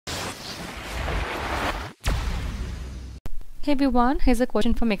Hey everyone, here's a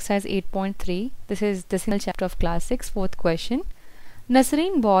question from exercise 8.3. This is decimal chapter of class 6, fourth question.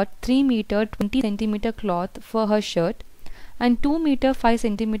 Nasreen bought 3 meter 20 centimeter cloth for her shirt and 2 meter 5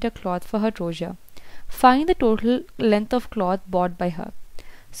 centimeter cloth for her trouser. Find the total length of cloth bought by her.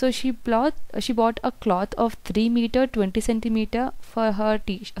 So she bought a cloth of 3 meter 20 centimeter for her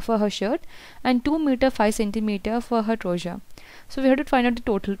shirt and 2 meter 5 centimeter for her trouser. So we have to find out the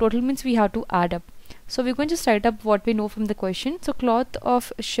total. Total means we have to add up. So we're going to just write up what we know from the question. So cloth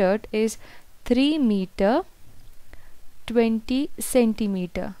of shirt is 3 meter 20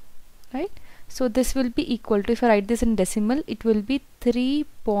 centimeter, right? So this will be equal to, if I write this in decimal, it will be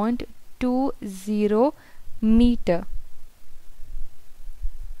 3.20 meter.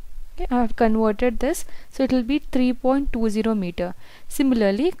 Okay, I have converted this, so it will be 3.20 meter.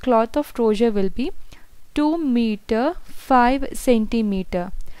 Similarly, cloth of trouser will be 2 meter 5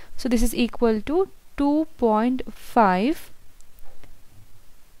 centimeter. So this is equal to 2.05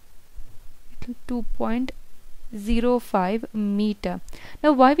 meter.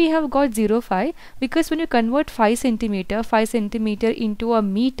 Now why we have got 0.5? Because when you convert 5 centimeter into a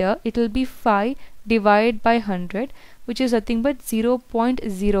meter, it will be 5 divided by 100, which is nothing but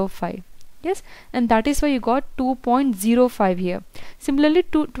 0.05. Yes, and that is why you got 2.05 here. Similarly,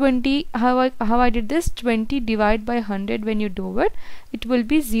 220, how I did this, 20 divided by 100, when you do it, it will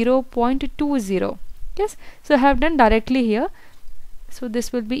be 0.20. Yes, so I have done directly here. So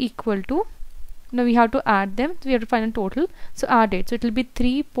this will be equal to, now we have to add them, so we have to find a total, so add it. So it will be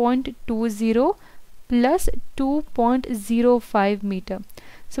 3.20 plus 2.05 meter.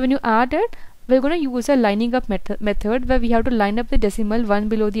 So when you add it, we're going to use a lining up method where we have to line up the decimal one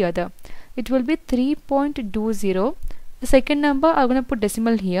below the other. It will be 3.20. The second number I'm going to put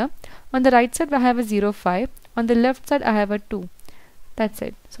decimal here. On the right side I have a 0.5. On the left side I have a 2. That's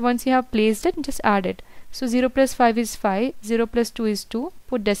it. So once you have placed it, just add it. So 0 plus 5 is 5, 0 plus 2 is 2,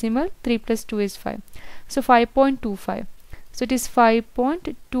 put decimal, 3 plus 2 is 5. So 5.25. So it is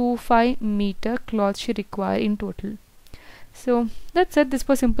 5.25 meter cloth she require in total. So that's it. This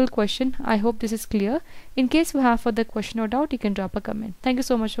was a simple question. I hope this is clear. In case you have further question or doubt, you can drop a comment. Thank you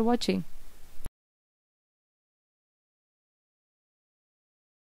so much for watching.